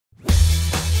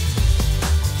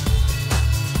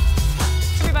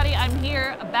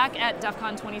here, back at DEF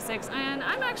CON 26, and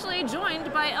I'm actually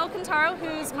joined by Kentaro,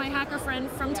 who's my hacker friend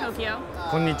from Tokyo.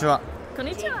 Konnichiwa.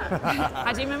 Konnichiwa.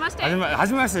 Hajimemashite. は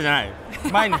じめましてじゃない。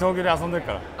前に東京で遊んでる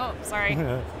から。Oh, sorry.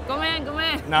 ごめん。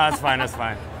 No, that's fine, that's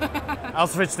fine. I'll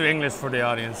switch to English for the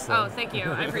audience. So. Oh, thank you.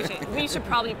 I appreciate it. We should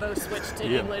probably both switch to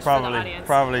English probably, for the audience.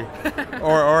 Probably.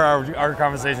 or our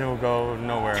conversation will go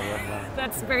nowhere. But,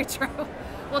 That's very true.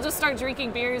 We'll just start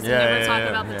drinking beers and never talk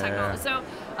about the technology. So,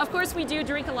 of course, we do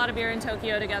drink a lot of beer in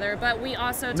Tokyo together, but we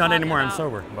also talk Not anymore, about... I'm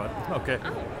sober, but okay.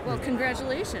 Oh, well,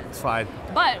 congratulations. It's fine.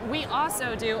 But we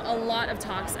also do a lot of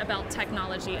talks about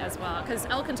technology as well, because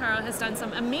Kentaro has done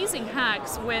some amazing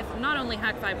hacks with not only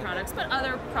Hak5 products, but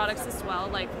other products as well,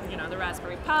 like, you know, the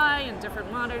Raspberry Pi and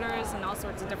different monitors and all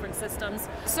sorts of different systems.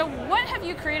 So what have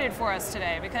you created for us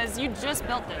today? Because you just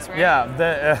built this, right?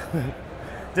 Yeah,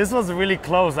 this was really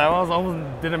close. I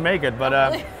almost didn't make it, but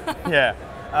really? yeah.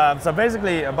 So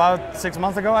basically, about 6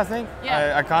 months ago, I think,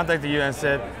 I contacted you and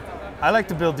said, I like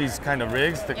to build these kind of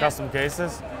rigs, the custom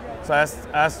cases. So I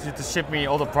asked you to ship me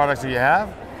all the products that you have.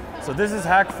 So this is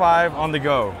Hak5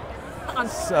 OnTheGo.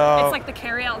 So it's like the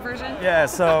carry-out version? Yeah,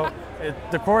 so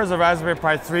the core is a Raspberry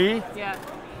Pi 3. Yeah.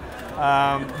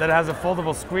 That has a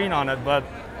foldable screen on it, but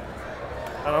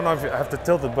I don't know if I have to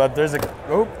tilt it, but there's a,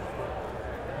 oh.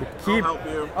 I'll help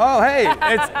you. Oh, hey,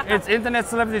 it's internet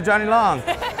celebrity Johnny Long.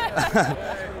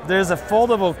 There's a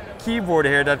foldable keyboard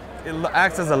here that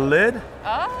acts as a lid.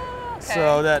 Oh, okay.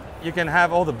 So that you can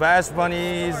have all the bash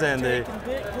bunnies and the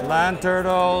land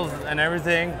turtles and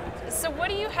everything. So what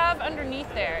do you have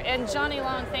underneath there? And Johnny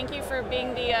Long, thank you for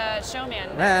being the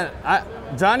showman. Man,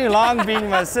 Johnny Long being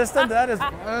my assistant, that's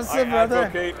I brother.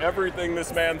 advocate everything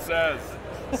this man says.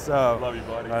 So, love you,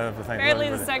 buddy. Apparently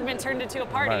the segment turned into a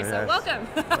party, so welcome.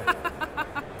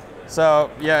 So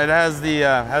yeah, it has the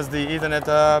Ethernet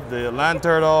hub, the LAN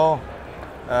turtle,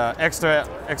 extra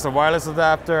wireless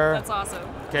adapter. That's awesome.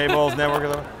 Cables,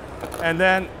 network, and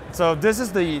then so this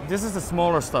is the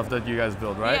smaller stuff that you guys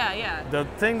build, right? Yeah. The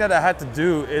thing that I had to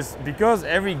do is because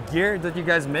every gear that you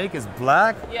guys make is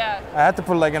black. Yeah. I had to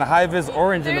put like a high-vis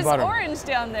orange in the bottom. There's orange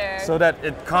down there. So that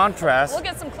it contrasts. We'll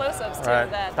get some close-ups too right.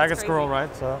 of that. Like a squirrel,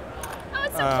 right? So. Oh,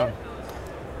 it's so cute.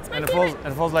 It's my favorite.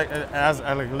 It folds like it has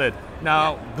a lid.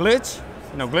 Now Glitch,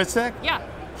 you know Glitch Tech. Yeah.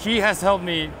 He has helped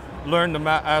me learn the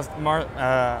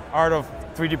art of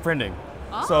 3D printing.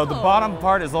 Oh. So the bottom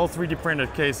part is all 3D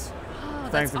printed case.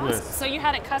 Thanks to Glitch. Awesome. So you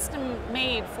had it custom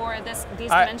made for these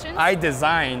dimensions? I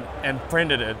designed and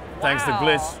printed it thanks to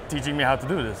Glitch teaching me how to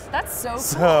do this. That's so cool.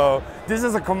 So this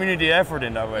is a community effort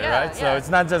in that way, right? So it's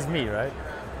not just me, right?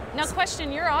 Now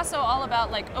question, you're also all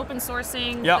about like open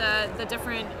sourcing the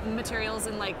different materials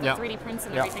and like the 3D prints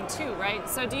and everything too, right?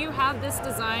 So do you have this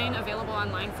design available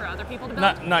online for other people to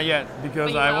build? Not yet,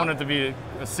 because I want it to be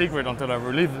a secret until I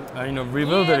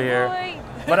rebuild it here. Boy.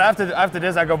 But after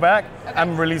this, I go back.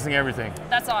 I'm releasing everything.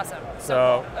 That's awesome.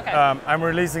 So cool. Okay. I'm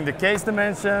releasing the case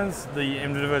dimensions, the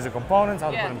individual components,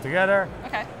 how to put them together.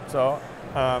 Okay. So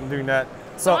I'm doing that.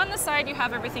 So on the side, you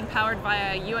have everything powered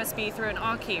via USB through an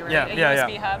AUX key, right? A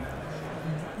USB hub.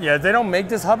 Yeah, they don't make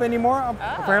this hub anymore,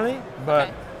 apparently.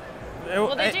 But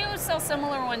well, they do sell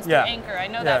similar ones to Anchor. I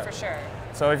know that for sure.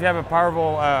 So if you have a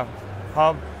powerful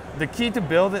hub, the key to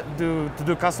build it, to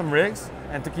do custom rigs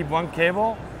and to keep one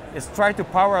cable, is try to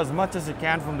power as much as you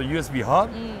can from the USB hub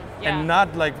and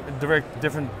not like direct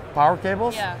different power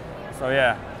cables. Yeah. So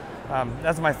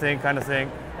that's my kind of thing.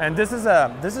 And this is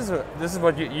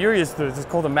what you're used to. This is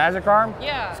called a Magic Arm.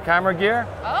 Yeah. It's camera gear.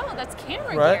 Oh, that's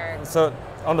camera gear. So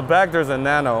on the back there's a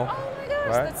Nano. Oh my gosh,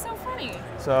 that's so funny.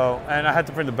 So and I had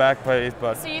to print the back plate,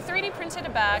 but. So you 3D printed a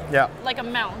back. Like a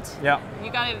mount. Yeah.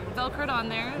 You got it Velcroed on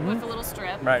there with a little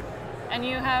strip. Right. And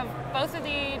you have both of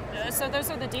so those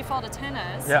are the default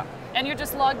antennas. Yeah. And you're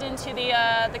just logged into the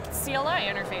CLI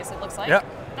interface, it looks like. Yeah.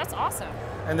 That's awesome.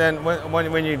 And then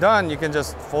when you're done, you can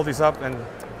just fold these up and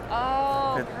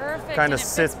it perfect. Kind of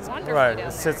sits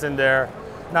it sits in there.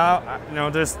 Now,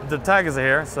 the tag is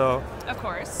here, so of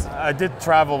course. I did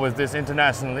travel with this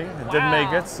internationally. It did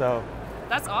make it, so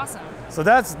that's awesome. So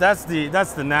that's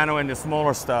the Nano and the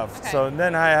smaller stuff. Okay. So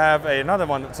then I have another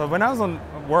one. So when I was on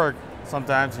work,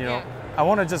 sometimes I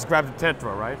want to just grab the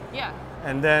Tetra, right? Yeah.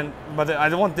 And then, but I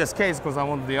don't want this case because I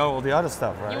want all the other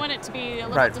stuff, right? You want it to be a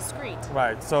little discreet.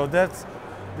 Right. So this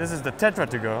is the Tetra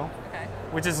to go,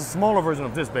 which is a smaller version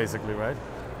of this, basically, right?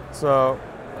 So.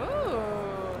 Ooh.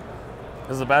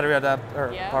 There's a battery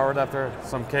adapter, power adapter,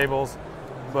 some cables,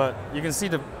 but you can see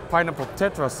the pineapple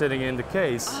Tetra sitting in the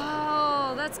case.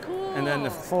 Oh, that's cool. And then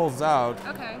it folds out.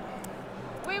 Okay.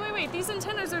 Wait. These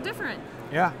antennas are different.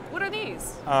 Yeah. What are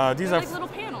these? These They're are like little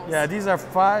panels. Yeah, these are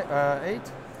 8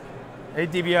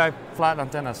 dBi flat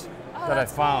antennas. Oh, that I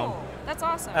found. Cool. That's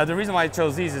awesome. The reason why I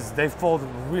chose these is they fold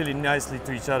really nicely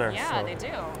to each other. Yeah, so. they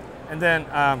do. And then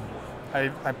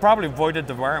I probably voided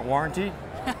the warranty,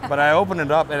 but I opened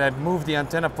it up and I moved the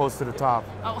antenna post to the top.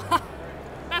 Oh,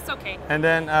 that's okay. And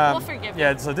then we'll forgive you.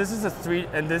 Yeah, so this is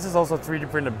and this is also a 3D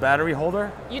printed battery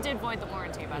holder. You did void the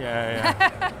warranty, by the way.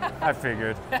 Yeah. I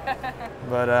figured.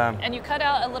 But and you cut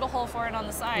out a little hole for it on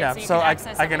the side, yeah, so you so can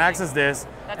access I can access this,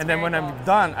 That's and then when very I'm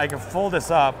done, I can fold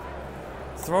this up,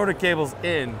 throw the cables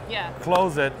in,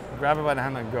 close it, grab it by the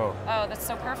hand and go. Oh, that's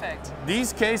so perfect.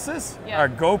 These cases are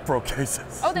GoPro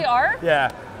cases. Oh, they are?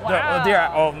 Yeah. Wow.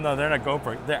 They're not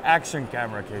GoPro. They're action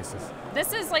camera cases.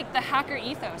 This is like the hacker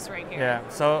ethos right here. Yeah.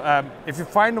 So if you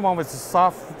find the one with the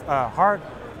soft,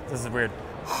 this is weird,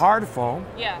 hard foam,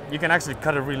 you can actually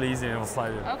cut it really easy and it'll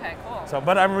slide in. Okay, cool. So,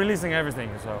 but I'm releasing everything,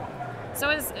 so. So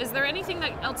is there anything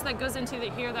else that goes into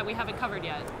here that we haven't covered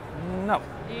yet? No.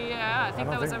 Yeah, I think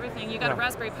that was everything. You got a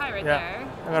Raspberry Pi right there.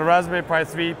 I got a Raspberry Pi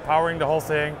 3 powering the whole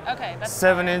thing. Okay, that's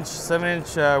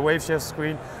 7-inch wave shift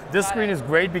screen. This screen is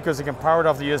great because you can power it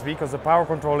off the USB because the power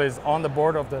control is on the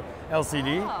board of the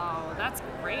LCD. Oh, that's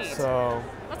great. So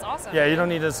that's awesome. Yeah, you don't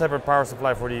need a separate power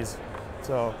supply for these.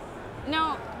 So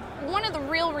now, one of the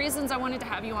real reasons I wanted to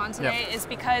have you on today is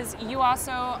because you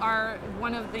also are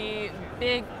one of the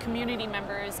big community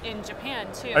members in Japan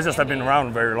too. I just have been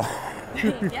around very long.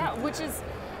 Yeah, which is,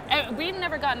 we've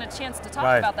never gotten a chance to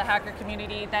talk about the hacker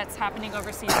community that's happening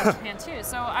overseas in Japan too.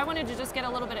 So I wanted to just get a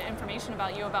little bit of information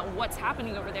about you, about what's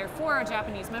happening over there for our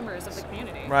Japanese members of the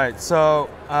community. Right, so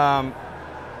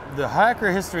the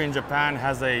hacker history in Japan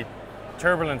has a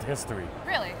turbulent history.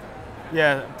 Really?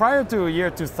 Yeah, prior to year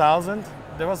 2000,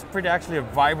 there was actually a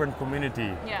vibrant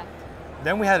community. Yeah.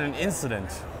 Then we had an incident.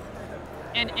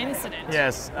 An incident?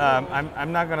 Yes,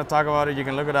 I'm not going to talk about it. You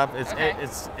can look it up.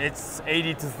 It's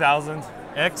 82,000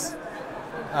 X,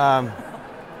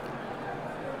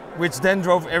 which then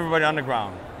drove everybody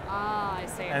underground. Ah, I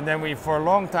see. And then for a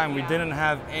long time, we didn't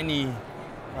have any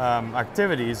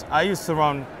activities. I used to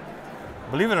run,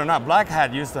 believe it or not, Black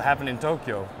Hat used to happen in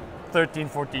Tokyo 13,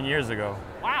 14 years ago.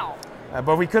 Wow.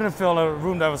 But we couldn't fill a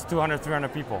room that was 200,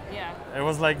 300 people. Yeah. It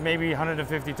was like maybe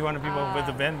 150, 200 people with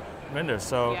the vendors.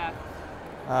 So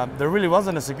there really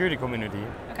wasn't a security community,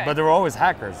 but there were always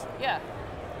hackers. Yeah.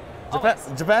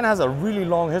 Japan has a really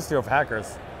long history of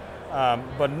hackers,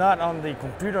 but not on the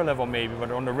computer level maybe,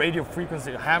 but on the radio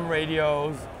frequency, ham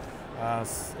radios,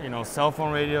 cell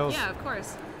phone radios. Yeah, of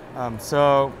course.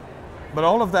 But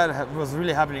all of that was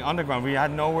really happening underground. We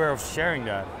had nowhere of sharing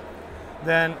that.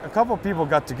 Then a couple of people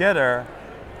got together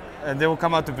and they would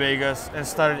come out to Vegas and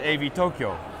started AV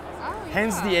Tokyo. Oh, yeah.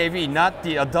 Hence the AV, not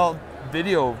the adult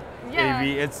video AV.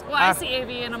 It's I see AV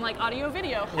and I'm like audio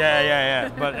video. Yeah.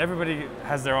 But everybody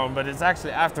has their own, but it's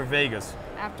actually after Vegas.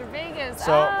 After Vegas.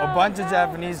 So a bunch of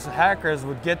Japanese hackers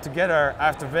would get together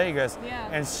after Vegas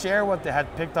and share what they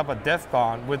had picked up at DEF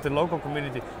CON with the local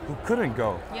community who couldn't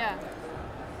go. Yeah.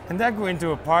 And that grew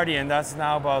into a party, and that's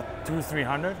now about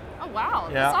 200-300. Oh wow,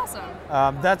 that's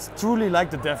awesome. That's truly like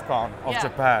the DEF CON of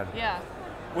Japan. Yeah.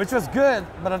 Which was good,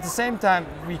 but at the same time,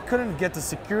 we couldn't get the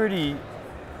security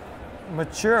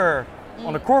mature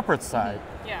on the corporate side.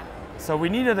 Yeah. So we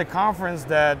needed a conference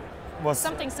that was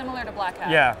something similar to Black Hat.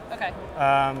 Yeah. Okay.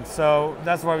 So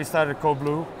that's why we started Code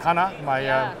Blue. Kana,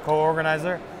 my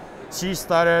co-organizer, she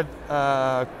started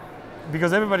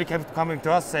because everybody kept coming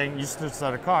to us saying you should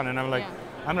start a con, and I'm like,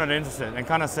 I'm not interested. And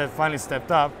Kana finally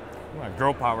stepped up. Well,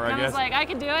 girl power, I guess. I was like, I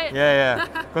can do it. Yeah.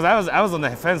 Because I was on the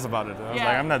fence about it. I was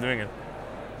like, I'm not doing it.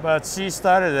 But she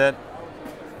started it,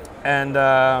 and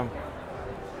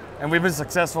we've been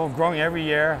successful, growing every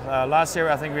year. Last year,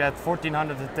 I think we had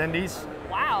 1,400 attendees.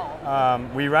 Wow.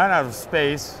 We ran out of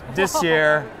space. This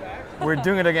year, we're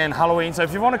doing it again Halloween. So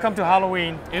if you want to come to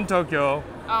Halloween in Tokyo,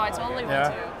 I totally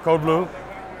want to. Code Blue.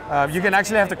 You can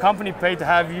actually have the company pay to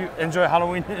have you enjoy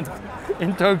Halloween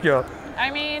in Tokyo. I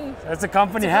mean, it's a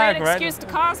company hack, right? Excuse to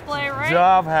cosplay, right?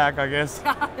 Job hack, I guess.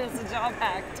 It's a job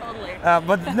hack, totally.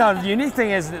 But no, the unique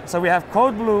thing is, so we have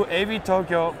Code Blue, AV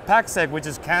Tokyo, PACSEC, which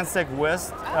is CanSec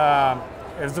West.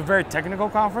 It's a very technical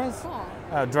conference. Cool.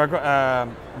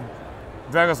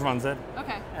 Dragos runs it.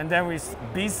 Okay. And then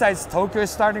B-Sides Tokyo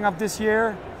is starting up this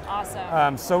year.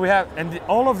 Awesome. So we have,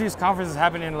 all of these conferences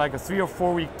happen in like a 3 or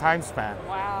 4 week time span.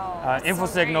 Wow.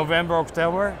 InfoSec November,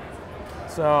 October.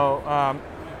 So,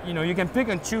 you can pick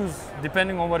and choose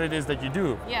depending on what it is that you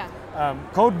do. Yeah.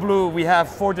 Code Blue, we have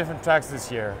 4 different tracks this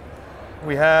year.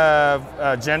 We have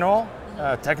general,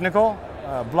 technical,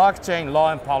 blockchain,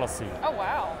 law and policy. Oh,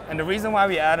 wow. And the reason why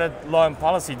we added law and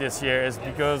policy this year is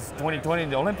because 2020,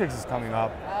 the Olympics is coming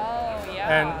up. Oh,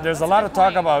 yeah. And there's a lot of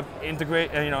talk about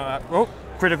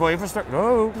critical infrastructure.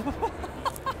 Oh,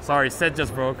 sorry, set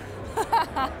just broke.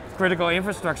 Critical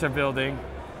infrastructure building.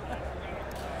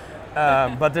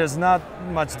 But there's not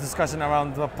much discussion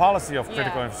around the policy of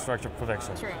critical infrastructure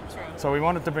protection. True. So we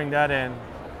wanted to bring that in.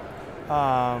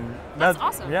 That's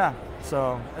awesome. Yeah.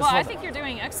 So. Well, I think you're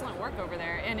doing excellent work over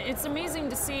there, and it's amazing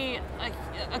to see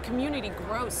a community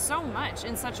grow so much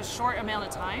in such a short amount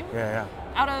of time. Yeah.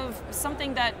 Out of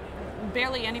something that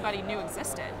barely anybody knew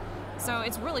existed. So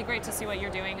it's really great to see what you're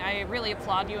doing. I really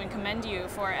applaud you and commend you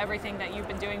for everything that you've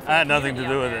been doing for the community. I had nothing to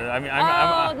do with it. I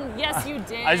mean, yes, you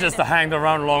did. I just hanged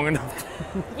around long enough.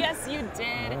 Yes, you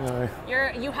did.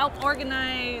 You help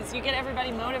organize. You get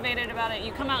everybody motivated about it.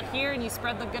 You come out here and you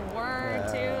spread the good word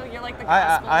too. You're like the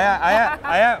gospel.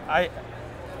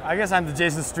 I guess I'm the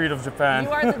Jason Street of Japan. You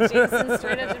are the Jason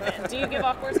Street of Japan. Do you give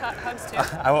awkward hugs too?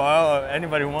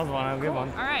 Anybody who wants one, I'll give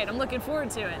one. All right, I'm looking forward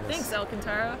to it. Thanks, El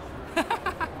Kentaro.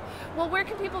 Well, where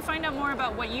can people find out more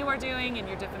about what you are doing and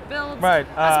your different builds, as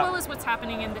well as what's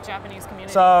happening in the Japanese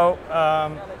community? So,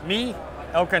 me,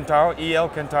 El Kentaro, E.L.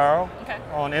 Kentaro,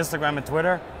 on Instagram and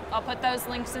Twitter. I'll put those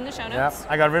links in the show notes.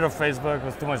 Yeah, I got rid of Facebook. It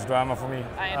was too much drama for me.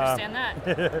 I understand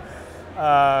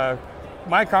that.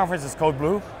 My conference is Code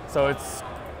Blue, so it's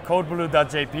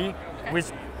codeblue.jp, which,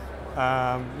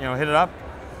 hit it up.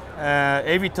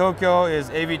 AV Tokyo is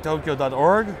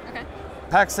avtokyo.org. Okay.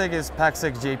 PACSEC is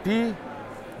PACSEC.jp.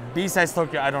 B-Sides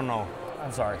Tokyo, I don't know.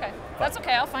 I'm sorry. Okay, that's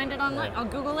okay. I'll find it online. I'll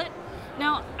Google it.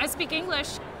 Now, I speak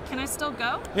English. Can I still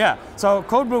go? Yeah. So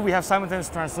Code Blue, we have simultaneous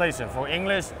translation for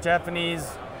English, Japanese,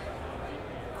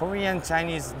 Korean,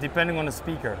 Chinese, depending on the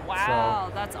speaker. Wow,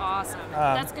 so, that's awesome.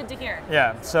 That's good to hear.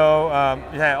 Yeah. So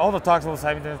all the talks will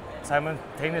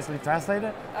simultaneously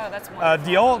translated. Oh, that's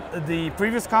wonderful. The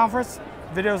previous conference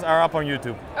videos are up on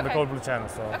YouTube on the Code Blue channel.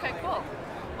 So. Okay, cool.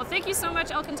 Well, thank you so much,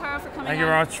 El Kentaro, for coming. Thank you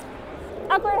very much.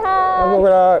 Awkward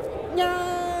hug!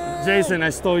 Yay! Jason, I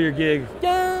stole your gig.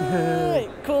 Yay!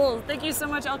 Cool. Thank you so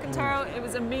much, El Kentaro. It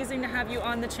was amazing to have you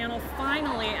on the channel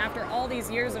finally after all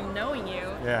these years of knowing you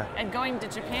and going to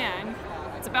Japan.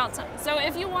 It's about time. So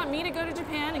if you want me to go to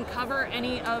Japan and cover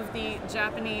any of the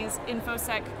Japanese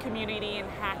InfoSec community and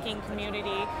hacking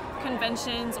community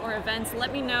conventions or events,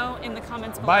 let me know in the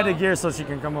comments below. Buy the gear so she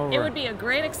can come over. It would be a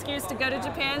great excuse to go to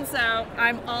Japan, so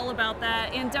I'm all about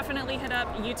that. And definitely hit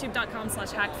up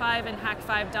youtube.com/hak5 and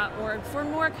hak5.org for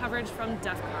more coverage from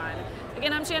DEF CON.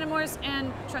 Again, I'm Shannon Morse,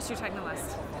 and trust your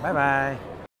technolist. Bye-bye.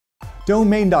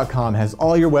 Domain.com has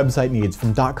all your website needs,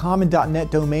 from .com and .net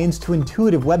domains to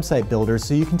intuitive website builders,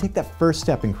 so you can take that first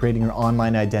step in creating your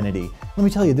online identity. Let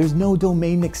me tell you, there's no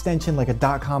domain extension like a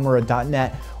 .com or a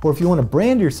 .net, or if you want to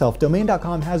brand yourself,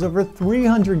 Domain.com has over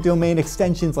 300 domain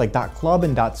extensions like .club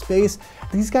and .space.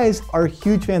 These guys are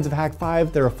huge fans of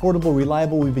Hak5. They're affordable,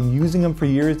 reliable. We've been using them for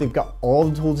years. They've got all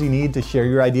the tools you need to share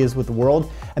your ideas with the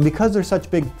world. And because they're such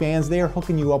big fans, they are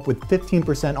hooking you up with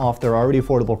 15% off their already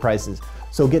affordable prices.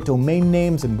 So get domain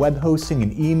names and web hosting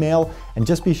and email, and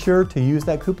just be sure to use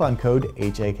that coupon code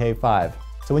HAK5.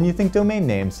 So when you think domain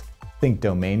names, think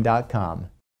Domain.com.